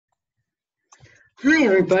Hi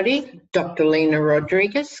everybody, Dr. Lena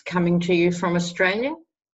Rodriguez coming to you from Australia,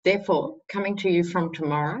 therefore coming to you from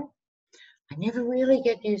tomorrow. I never really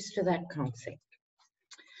get used to that concept.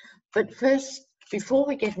 But first, before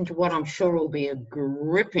we get into what I'm sure will be a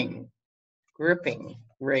gripping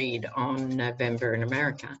read on November in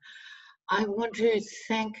America, I want to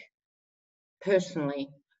thank personally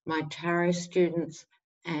my tarot students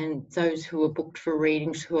and those who are booked for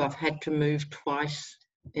readings who I've had to move twice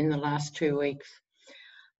in the last 2 weeks.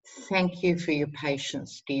 Thank you for your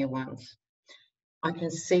patience, dear ones. I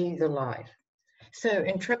can see the light. So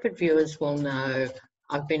intrepid viewers will know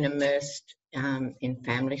I've been immersed in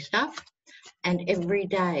family stuff, and every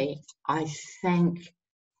day I thank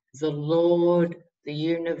the Lord, the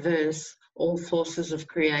universe, all forces of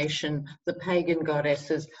creation, the pagan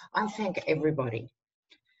goddesses. I thank everybody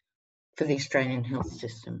for the Australian health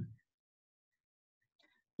system.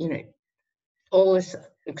 You know, all this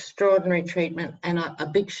extraordinary treatment, and a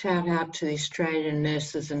big shout out to the Australian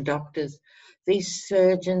nurses and doctors. These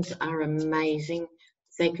surgeons are amazing.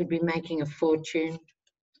 They could be making a fortune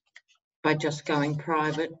by just going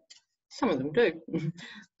private. Some of them do.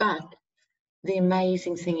 But the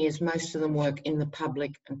amazing thing is most of them work in the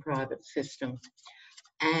public and private system.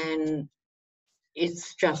 And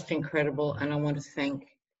it's just incredible. And I want to thank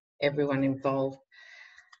everyone involved.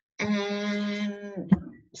 And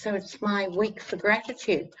so it's my week for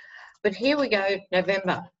gratitude. But here we go,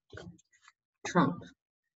 November. Trump.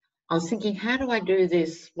 I was thinking, how do I do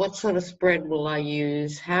this? What sort of spread will I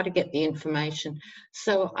use? How to get the information?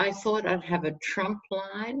 So I thought I'd have a Trump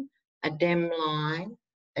line, a Dem line,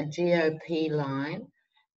 a GOP line,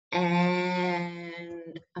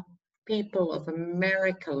 and a People of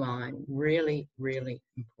America line. Really, really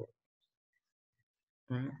important.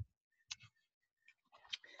 Right.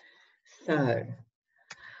 So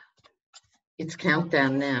it's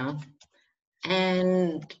countdown now.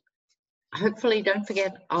 And hopefully, don't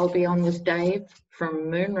forget, I'll be on with Dave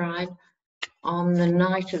from Moonride on the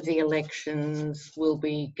night of the elections. We'll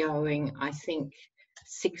be going, I think,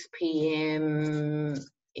 6 p.m.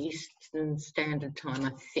 Eastern Standard Time,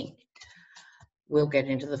 I think. We'll get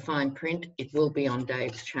into the fine print. It will be on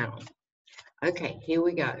Dave's channel. Okay, here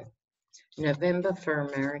we go. November for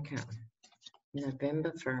America.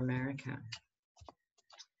 November for America.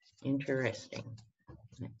 Interesting.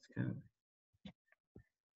 Let's go.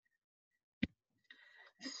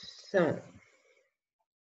 So,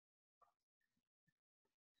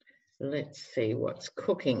 let's see what's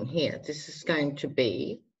cooking here. This is going to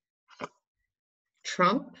be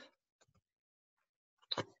Trump,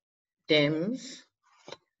 Dems,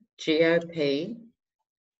 GOP,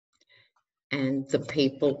 and the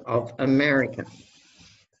people of America.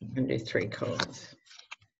 I'm going to do 3 columns.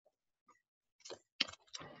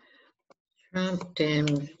 Trump,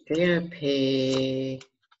 Dems, GOP,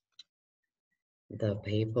 the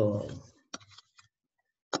people.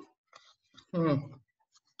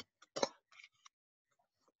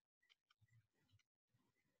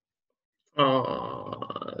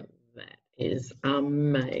 Oh, that is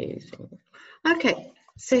amazing. Okay,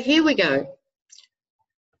 so here we go.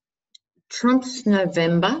 Trump's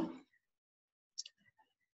November,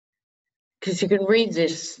 because you can read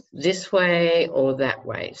this way or that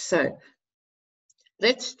way. So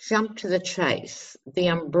let's jump to the chase. The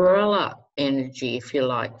umbrella energy, if you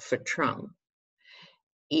like, for Trump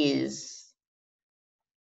is,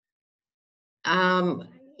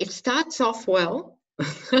 it starts off well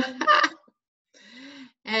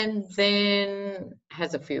and then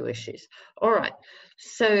has a few issues. All right,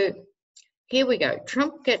 so here we go.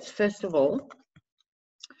 Trump gets, first of all,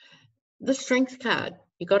 the strength card.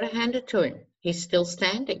 You got to hand it to him. He's still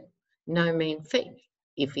standing. No mean feat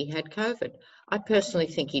if he had COVID. I personally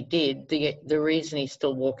think he did. The reason he's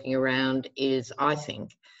still walking around is, I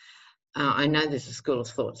think, I know there's a school of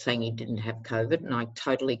thought saying he didn't have COVID, and I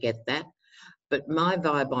totally get that. But my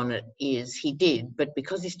vibe on it is he did, but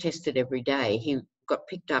because he's tested every day, he got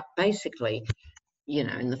picked up basically, you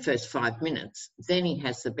know, in the first 5 minutes. Then he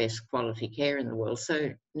has the best quality care in the world,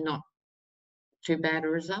 so not too bad a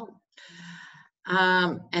result.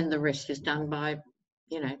 And the rest is done by,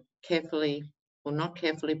 you know, carefully or not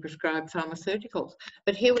carefully prescribed pharmaceuticals.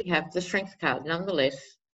 But here we have the strength card. Nonetheless,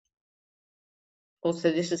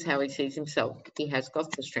 also this is how he sees himself. He has got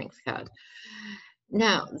the strength card.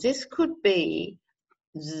 Now, this could be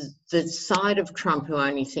the side of Trump who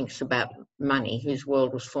only thinks about money, whose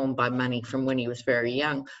world was formed by money from when he was very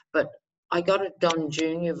young. But I got a Don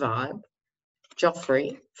Jr. vibe.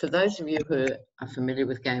 Joffrey, for those of you who are familiar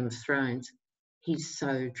with Game of Thrones, he's so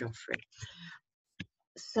Joffrey.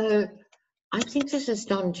 So I think this is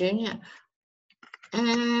Don Jr.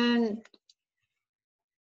 And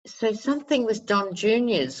So something with Don Jr.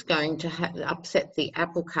 is going to upset the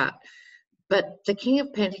apple cart. But the King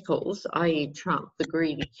of Pentacles, i.e. Trump, the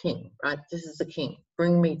greedy king, right? This is the king.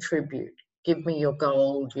 Bring me tribute. Give me your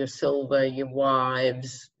gold, your silver, your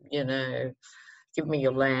wives, you know, give me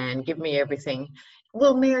your land, give me everything.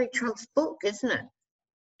 Well, Mary Trump's book, isn't it?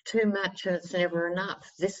 Too much and it's never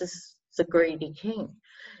enough. This is the greedy king.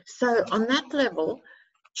 So on that level,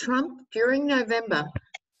 Trump, during November,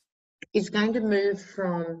 is going to move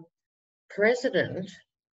from president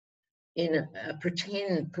in a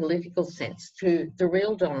pretend political sense to the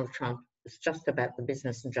real Donald Trump. It's just about the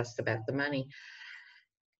business and just about the money.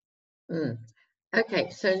 Okay,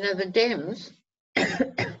 so now the Dems,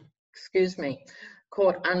 excuse me,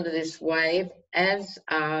 caught under this wave, as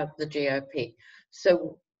are the GOP.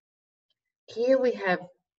 So here we have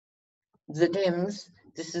the Dems.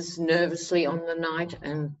 This is nervously on the night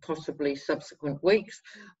and possibly subsequent weeks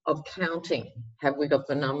of counting. Have we got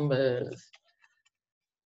the numbers?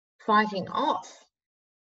 Fighting off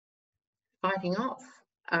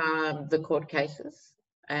the court cases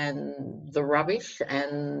and the rubbish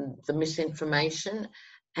and the misinformation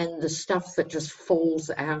and the stuff that just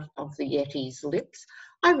falls out of the Yeti's lips.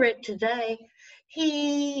 I read today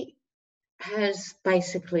he has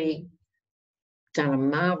basically done a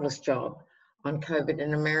marvellous job on COVID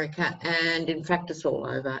in America, and in fact it's all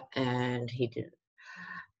over, and he did it.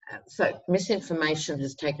 So misinformation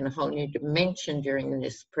has taken a whole new dimension during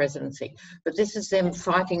this presidency, but this is them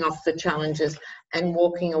fighting off the challenges and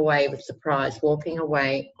walking away with the prize, walking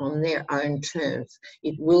away on their own terms.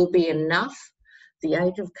 It will be enough. The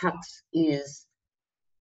Eight of Cups is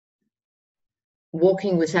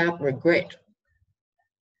walking without regret.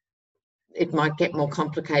 It might get more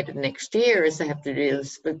complicated next year as they have to do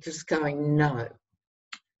this, but just going, no.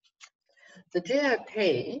 The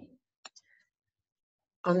GOP,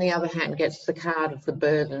 on the other hand, gets the card of the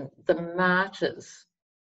burden, the martyrs.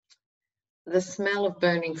 The smell of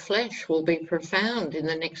burning flesh will be profound in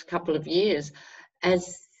the next couple of years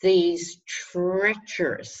as these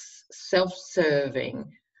treacherous,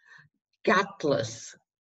 self-serving, gutless,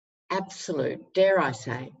 absolute, dare I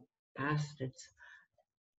say, bastards,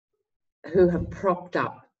 who have propped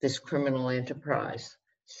up this criminal enterprise.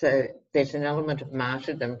 So there's an element of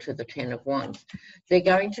martyrdom to the Ten of Wands. They're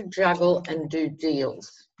going to juggle and do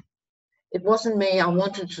deals. It wasn't me. I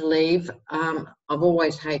wanted to leave. I've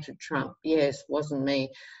always hated Trump. Yes, wasn't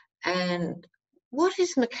me. And what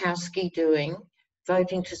is Murkowski doing,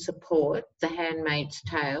 voting to support The Handmaid's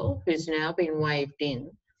Tale, who's now been waved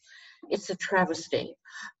in? It's a travesty.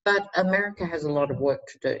 But America has a lot of work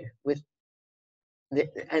to do with,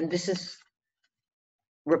 and this is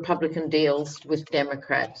Republican deals with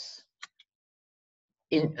Democrats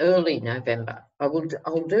in early November. I'll do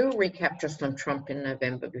a recap just on Trump in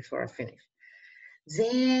November before I finish.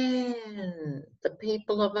 Then the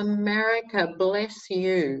people of America, bless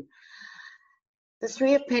you. The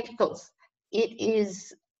Three of Pentacles, it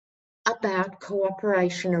is about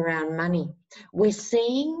cooperation around money. We're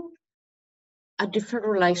seeing a different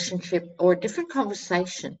relationship or a different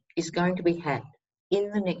conversation is going to be had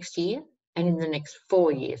in the next year and in the next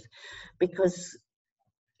 4 years, because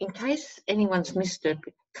in case anyone's missed it,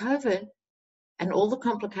 COVID and all the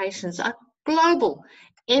complications are global.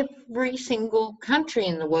 Every single country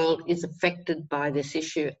in the world is affected by this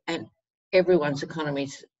issue and everyone's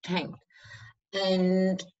economy's tanked.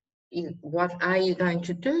 And what are you going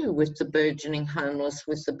to do with the burgeoning homeless,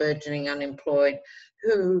 with the burgeoning unemployed,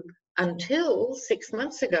 who until 6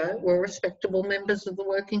 months ago were respectable members of the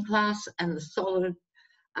working class and the solid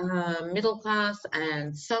middle class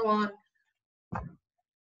and so on?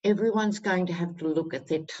 Everyone's going to have to look at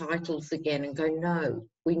their titles again and go, no,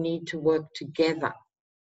 we need to work together.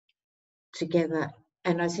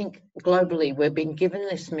 And I think globally we've been given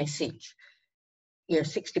this message. You know,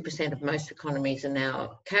 60% of most economies are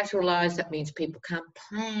now casualised. That means people can't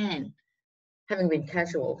plan. Having been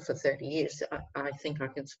casual for 30 years, I think I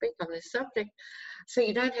can speak on this subject. So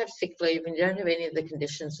you don't have sick leave and you don't have any of the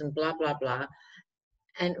conditions and blah, blah, blah,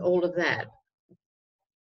 and all of that.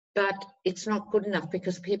 But it's not good enough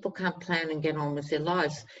because people can't plan and get on with their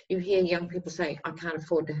lives. You hear young people say, I can't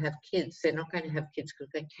afford to have kids. They're not going to have kids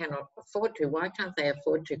because they cannot afford to. Why can't they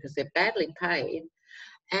afford to? Because they're badly paid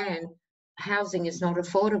and housing is not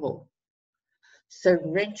affordable. So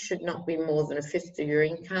rent should not be more than a fifth of your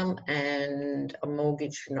income, and a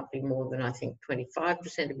mortgage should not be more than, I think,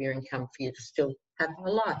 25% of your income for you to still have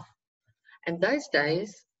a life. And those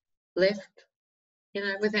days left, you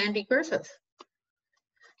know, with Andy Griffith.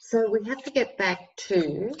 So we have to get back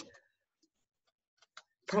to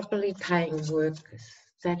properly paying workers,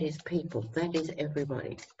 That is people. That is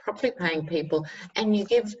everybody. Properly paying people, and you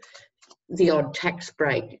give the odd tax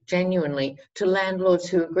break, genuinely, to landlords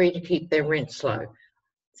who agree to keep their rents low.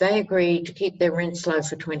 They agree to keep their rents low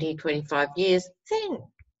for 20, 25 years, then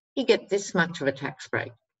you get this much of a tax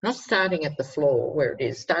break. Not starting at the floor where it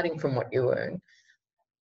is, starting from what you earn.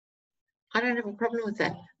 I don't have a problem with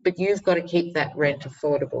that, but you've got to keep that rent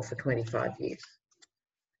affordable for 25 years.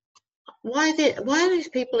 Why are these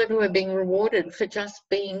people everywhere being rewarded for just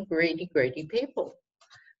being greedy people?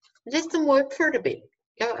 Let them work for it a bit.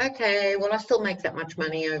 Go, okay, well, I still make that much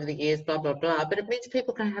money over the years, blah, blah, blah, but it means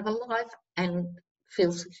people can have a life and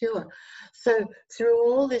feel secure. So through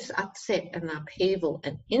all this upset and upheaval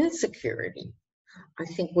and insecurity, I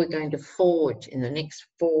think we're going to forge in the next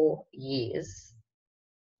 4 years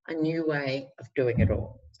a new way of doing it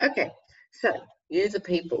all. Okay, so you the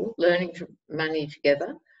people learning money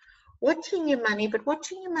together, watching your money, but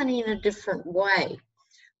watching your money in a different way.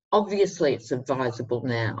 Obviously, it's advisable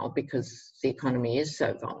now because the economy is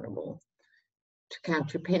so vulnerable to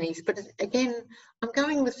count your pennies. But again, I'm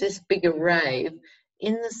going with this bigger rave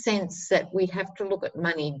in the sense that we have to look at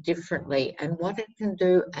money differently and what it can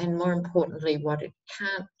do, and more importantly, what it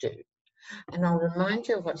can't do. And I'll remind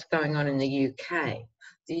you of what's going on in the UK.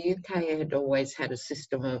 The UK had always had a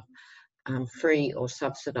system of free or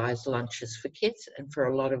subsidised lunches for kids, and for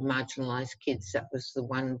a lot of marginalised kids that was the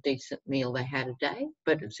one decent meal they had a day,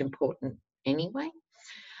 but it's important anyway.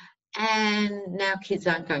 And now kids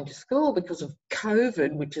aren't going to school because of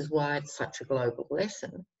COVID, which is why it's such a global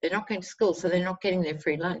lesson. They're not going to school, so they're not getting their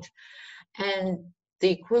free lunch. And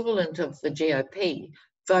the equivalent of the GOP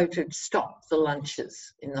voted stop the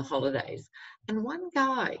lunches in the holidays. And one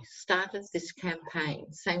guy started this campaign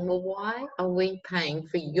saying, well, why are we paying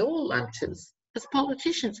for your lunches as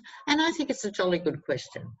politicians? And I think it's a jolly good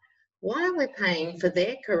question. Why are we paying for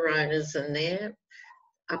their Coronas and their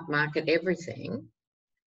upmarket everything,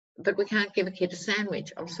 but we can't give a kid a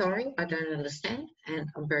sandwich? I'm sorry, I don't understand. And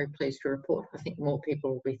I'm very pleased to report I think more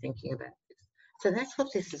people will be thinking about this. So that's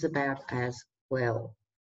what this is about as well,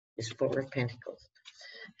 this Four of Pentacles.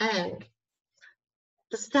 And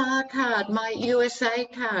the Star card, my USA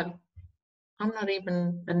card. I'm not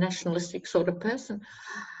even a nationalistic sort of person.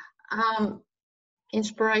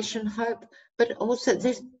 Inspiration, hope, but also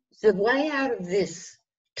this, the way out of this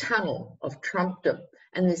tunnel of Trumpdom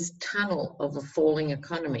and this tunnel of a falling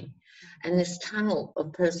economy and this tunnel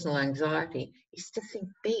of personal anxiety is to think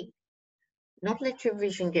big. Not let your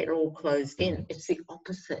vision get all closed in. It's the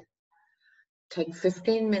opposite. Take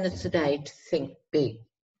 15 minutes a day to think big.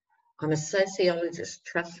 I'm a sociologist,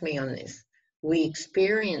 trust me on this. We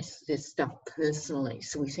experience this stuff personally,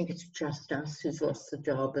 so we think it's just us who's lost the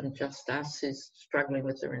job and just us who's struggling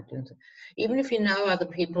with the rent. Even if you know other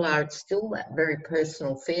people are, it's still that very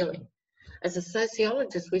personal feeling. As a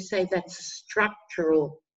sociologist, we say that's a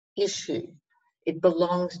structural issue. It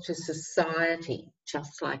belongs to society,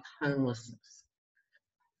 just like homelessness.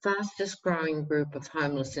 Fastest growing group of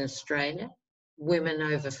homeless in Australia, women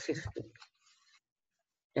over 50.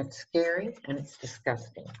 That's scary and it's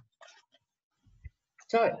disgusting.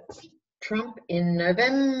 So, Trump in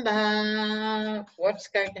November. What's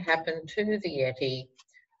going to happen to the Yeti?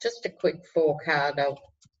 Just a quick 4 card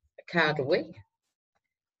a week,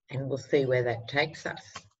 and we'll see where that takes us.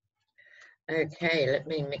 Okay, let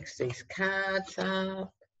me mix these cards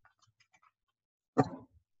up.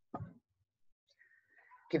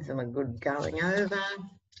 Give them a good going over.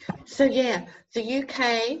 So yeah, the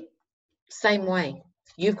UK, same way.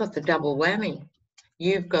 You've got the double whammy.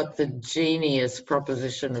 You've got the genius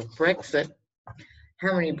proposition of Brexit.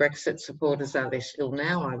 How many Brexit supporters are there still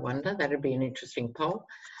now, I wonder? That'd be an interesting poll.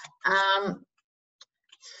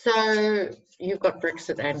 So you've got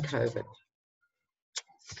Brexit and COVID.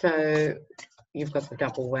 So you've got the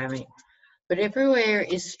double whammy. But everywhere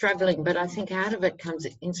is struggling, but I think out of it comes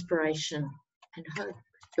inspiration and hope.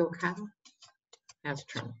 Your card? How's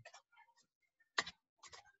Trump?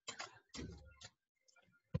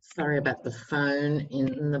 Sorry about the phone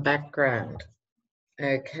in the background.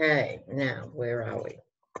 Okay, now where are we?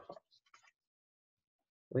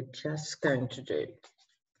 We're just going to do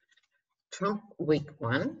Trump week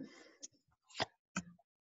 1.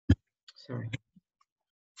 Sorry.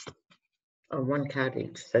 Oh, 1 card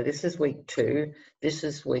each. So this is week 2, this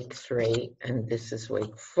is week 3, and this is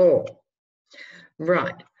week 4.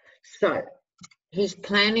 Right. So he's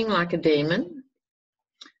planning like a demon.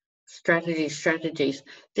 Strategies.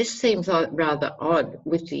 This seems rather odd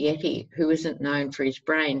with the Yeti, who isn't known for his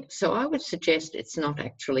brain. So I would suggest it's not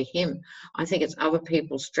actually him. I think it's other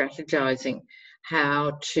people strategizing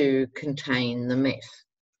how to contain the mess.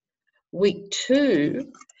 Week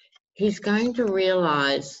 2, he's going to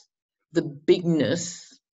realise the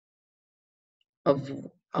bigness of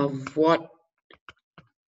what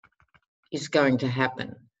is going to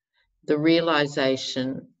happen. The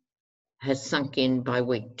realisation has sunk in by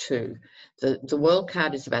week 2. The world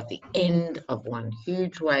card is about the end of one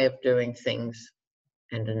huge way of doing things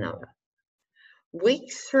and another.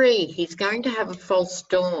 Week 3, he's going to have a false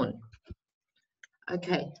dawn.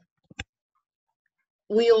 Okay.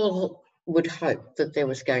 We all would hope that there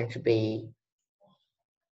was going to be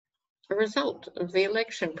a result of the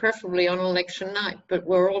election, preferably on election night, but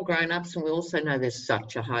we're all grown-ups and we also know there's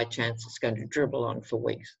such a high chance it's going to dribble on for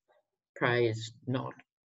weeks. Praise not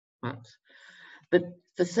once. But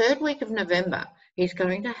the 3rd week of November, he's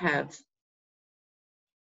going to have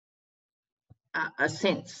a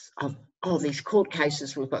sense of, oh, these court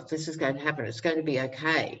cases we've got, this is going to happen, it's going to be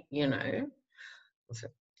okay, you know.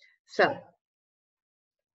 So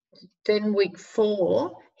then week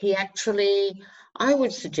 4, he actually, I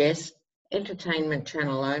would suggest, entertainment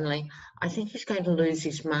channel only. I think he's going to lose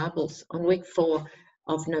his marbles. On week 4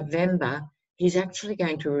 of November, he's actually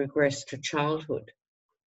going to regress to childhood.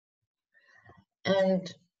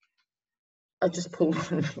 And I just pulled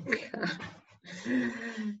one card.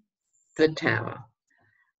 The Tower.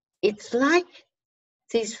 It's like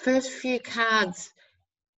these first few cards,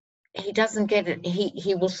 he doesn't get it.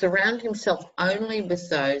 He will surround himself only with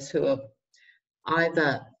those who are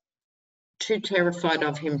either too terrified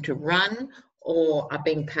of him to run or are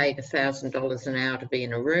being paid $1,000 an hour to be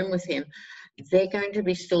in a room with him. They're going to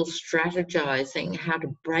be still strategizing how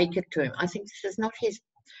to break it to him. I think this is not his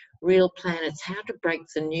real plan. It's how to break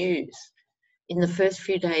the news in the first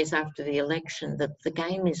few days after the election that the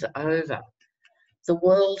game is over. The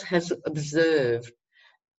world has observed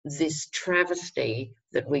this travesty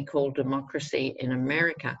that we call democracy in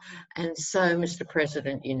America. And so, Mr.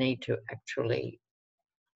 President, you need to actually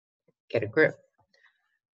get a grip.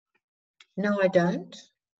 No, I don't.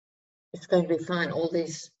 It's going to be fine. All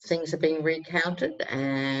these things are being recounted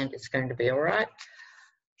and it's going to be all right.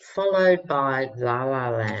 Followed by La La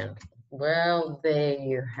Land. Well, there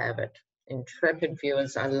you have it. Intrepid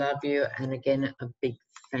viewers, I love you. And again, a big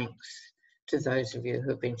thanks to those of you who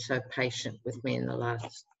have been so patient with me in the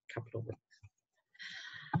last couple of weeks.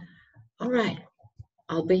 All right,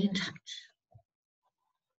 I'll be in touch.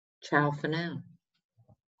 Ciao for now.